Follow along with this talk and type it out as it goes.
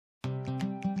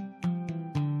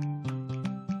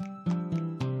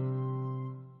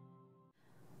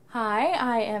Hi,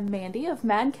 I am Mandy of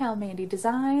Mad Cow Mandy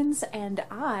Designs, and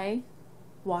I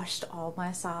washed all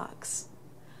my socks.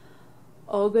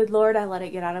 Oh, good Lord, I let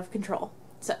it get out of control.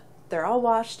 So, they're all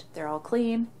washed, they're all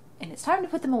clean, and it's time to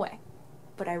put them away.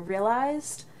 But I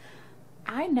realized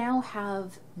I now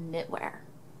have knitwear.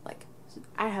 Like,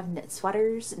 I have knit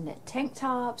sweaters, knit tank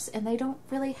tops, and they don't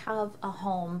really have a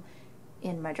home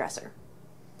in my dresser.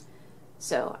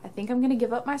 So, I think I'm going to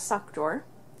give up my sock drawer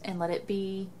and let it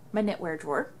be my knitwear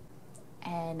drawer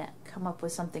and come up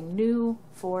with something new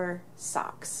for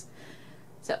socks.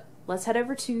 So let's head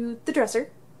over to the dresser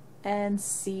and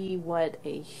see what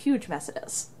a huge mess it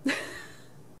is.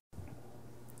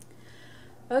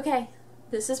 Okay,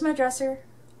 this is my dresser.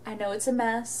 I know it's a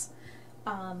mess,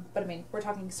 but I mean, we're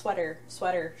talking sweater,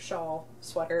 shawl,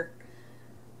 sweater.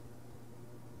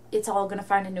 It's all gonna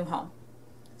find a new home.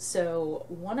 So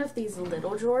one of these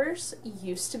little drawers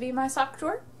used to be my sock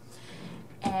drawer,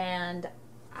 and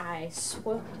I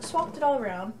swapped it all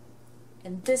around,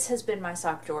 and this has been my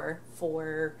sock drawer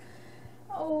for,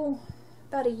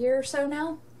 about a year or so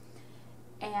now,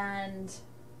 and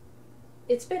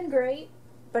it's been great,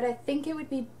 but I think it would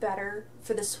be better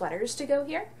for the sweaters to go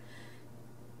here,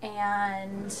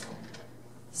 and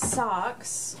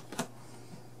socks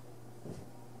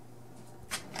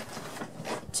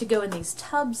to go in these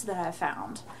tubs that I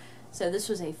found. So this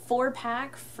was a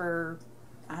 4-pack for,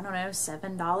 I don't know,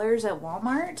 $7 at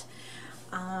Walmart.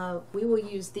 We will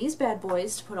use these bad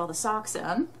boys to put all the socks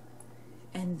in,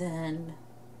 and then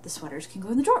the sweaters can go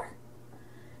in the drawer.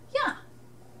 Yeah,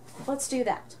 let's do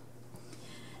that.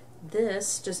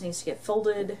 This just needs to get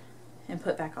folded and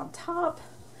put back on top,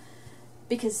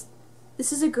 because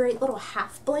this is a great little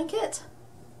half blanket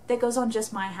that goes on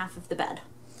just my half of the bed.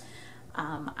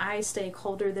 I stay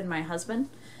colder than my husband,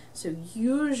 so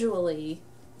usually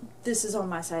this is on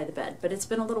my side of the bed, but it's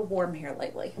been a little warm here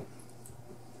lately.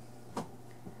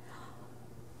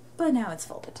 But now it's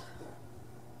folded.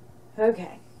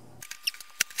 Okay.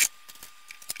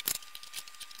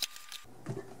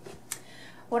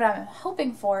 What I'm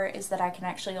hoping for is that I can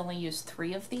actually only use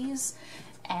 3 of these,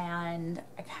 and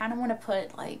I kind of want to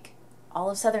put like all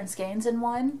of Southern Skeins in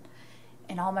one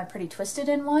and all my Pretty Twisted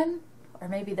in one, or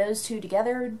maybe those two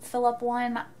together fill up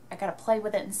one. I gotta play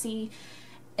with it and see.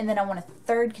 And then I want a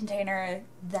 3rd container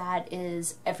that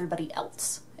is everybody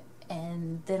else.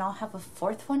 And then I'll have a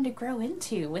 4th one to grow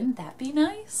into. Wouldn't that be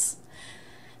nice?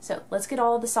 So let's get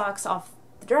all of the socks off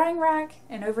the drying rack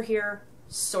and over here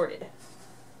sorted.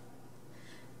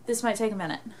 This might take a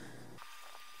minute.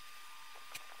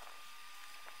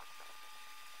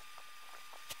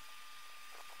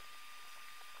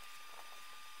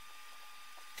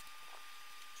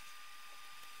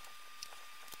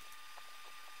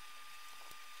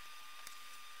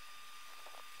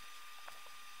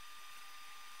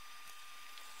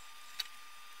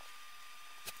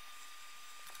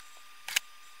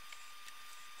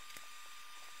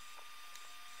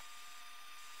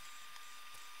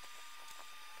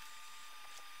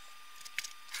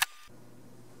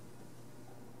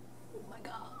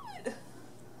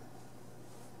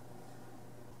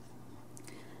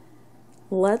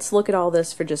 Let's look at all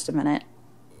this for just a minute.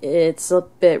 It's a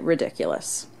bit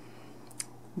ridiculous.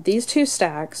 These 2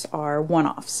 stacks are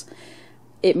one-offs.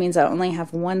 It means I only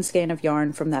have 1 skein of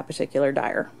yarn from that particular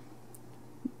dyer.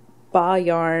 Ba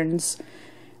yarns,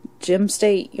 Gem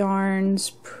State yarns,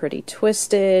 Pretty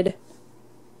Twisted,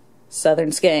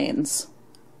 Southern Skeins.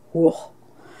 Whoa.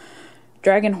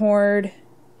 Dragon Horde,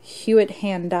 Hewitt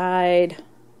hand dyed,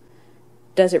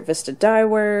 Desert Vista Dye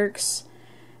Works,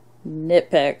 Knit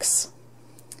Picks.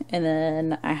 And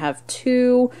then I have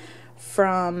 2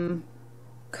 from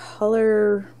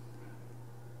Color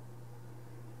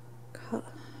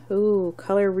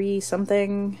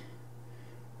something,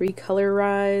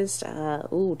 Recolorized.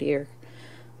 Oh dear.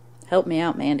 Help me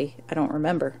out, Mandy. I don't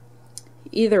remember.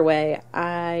 Either way,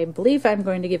 I believe I'm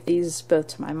going to give these both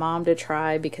to my mom to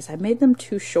try because I made them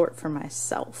too short for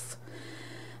myself.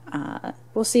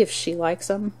 We'll see if she likes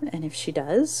them, and if she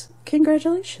does,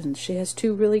 congratulations, she has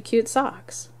 2 really cute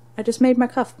socks. I just made my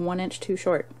cuff 1 inch too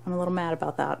short. I'm a little mad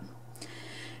about that.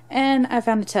 And I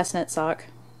found a test knit sock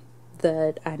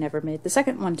that I never made the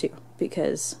second one to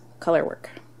because color work.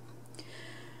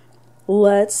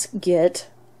 Let's get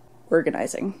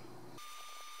organizing.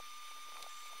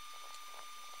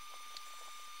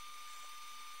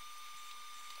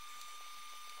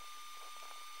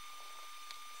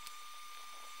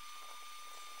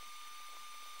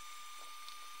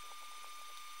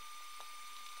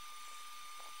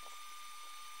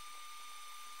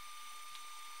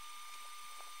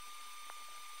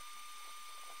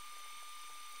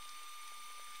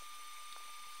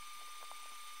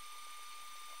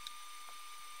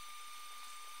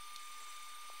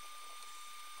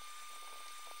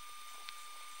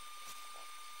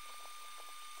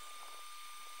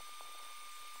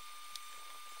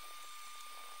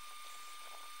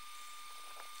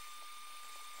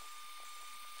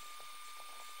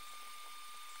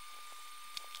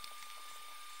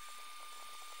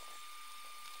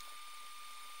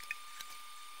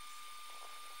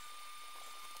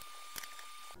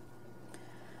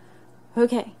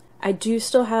 Okay, I do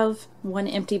still have one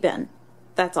empty bin.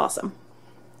 That's awesome.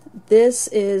 This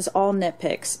is all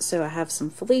nitpicks. So I have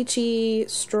some Felici,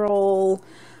 Stroll,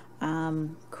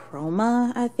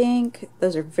 Chroma, I think.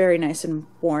 Those are very nice and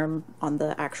warm on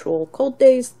the actual cold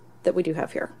days that we do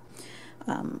have here.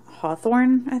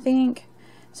 Hawthorne, I think.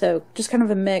 So just kind of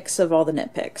a mix of all the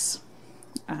nitpicks.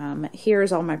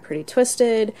 Here's all my Pretty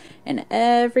Twisted, and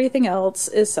everything else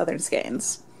is Southern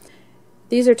Skeins.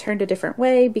 These are turned a different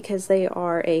way because they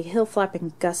are a heel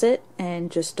flapping gusset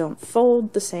and just don't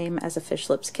fold the same as a Fish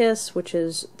Lips Kiss, which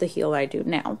is the heel I do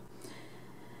now.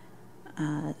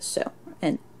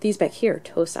 And these back here are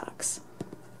toe socks.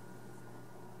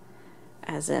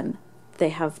 As in, they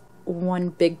have one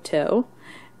big toe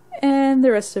and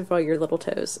the rest of all your little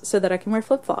toes so that I can wear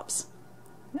flip-flops.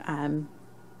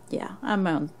 Yeah, I'm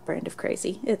my own brand of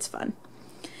crazy. It's fun.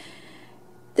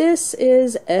 This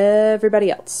is everybody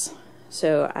else.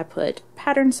 So I put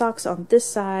pattern socks on this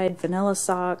side, vanilla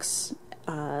socks,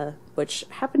 which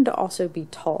happen to also be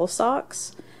tall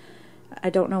socks. I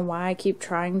don't know why I keep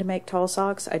trying to make tall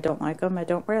socks. I don't like them. I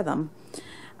don't wear them.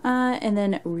 And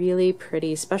then really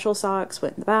pretty special socks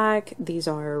went in the back. These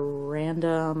are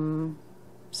random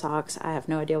socks. I have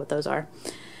no idea what those are.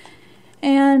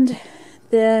 And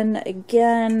then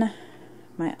again,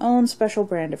 my own special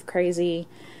brand of crazy.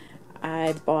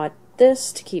 I bought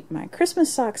this to keep my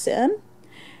Christmas socks in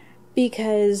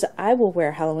because I will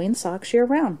wear Halloween socks year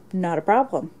round. Not a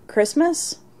problem.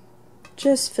 Christmas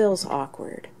just feels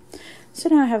awkward. So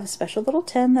now I have a special little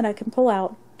tin that I can pull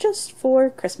out just for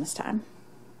Christmas time.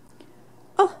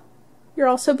 Oh, you're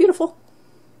all so beautiful.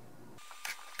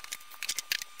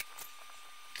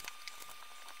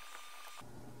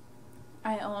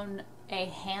 I own a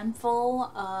handful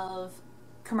of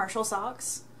commercial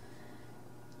socks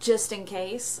just in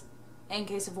case. In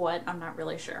case of what, I'm not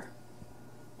really sure.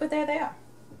 But there they are.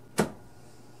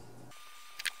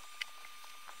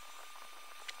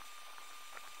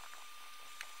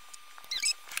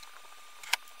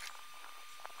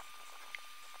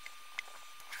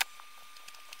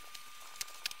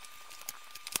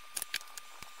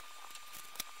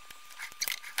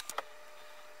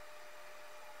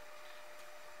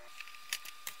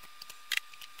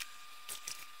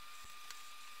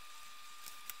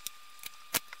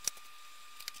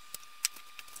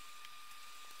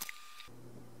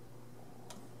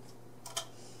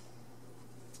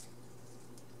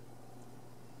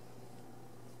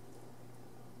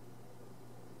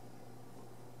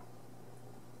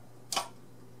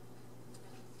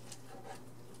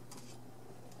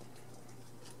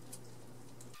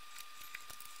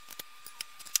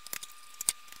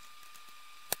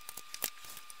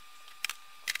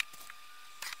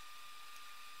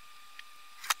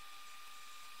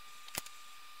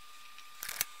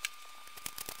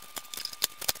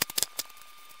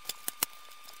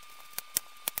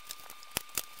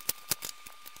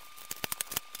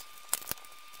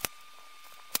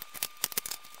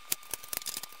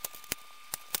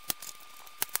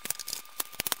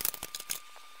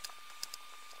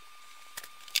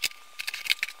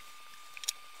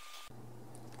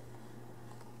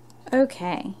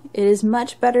 Okay, it is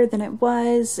much better than it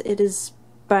was. It is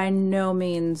by no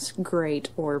means great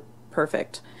or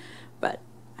perfect, but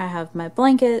I have my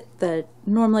blanket that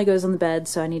normally goes on the bed,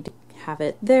 so I need to have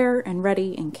it there and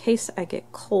ready in case I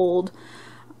get cold.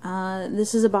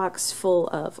 This is a box full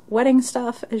of wedding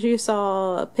stuff, as you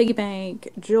saw, a piggy bank,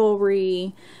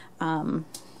 jewelry,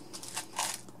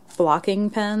 blocking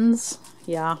pens,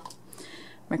 yeah,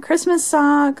 my Christmas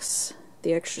socks,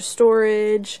 the extra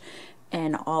storage,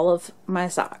 and all of my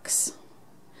socks.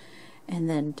 And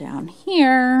then down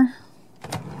here,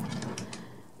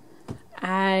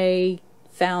 I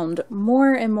found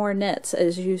more and more knits.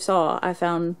 As you saw, I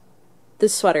found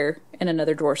this sweater in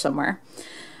another drawer somewhere.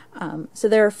 So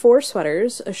there are 4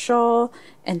 sweaters, a shawl,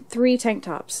 and 3 tank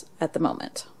tops at the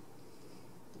moment.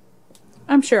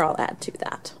 I'm sure I'll add to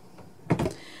that.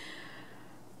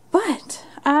 But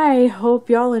I hope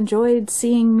y'all enjoyed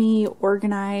seeing me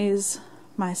organize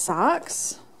my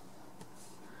socks.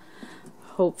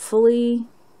 Hopefully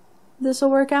this will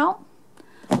work out.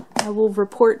 I will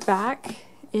report back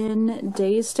in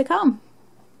days to come.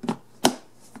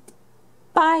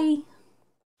 Bye.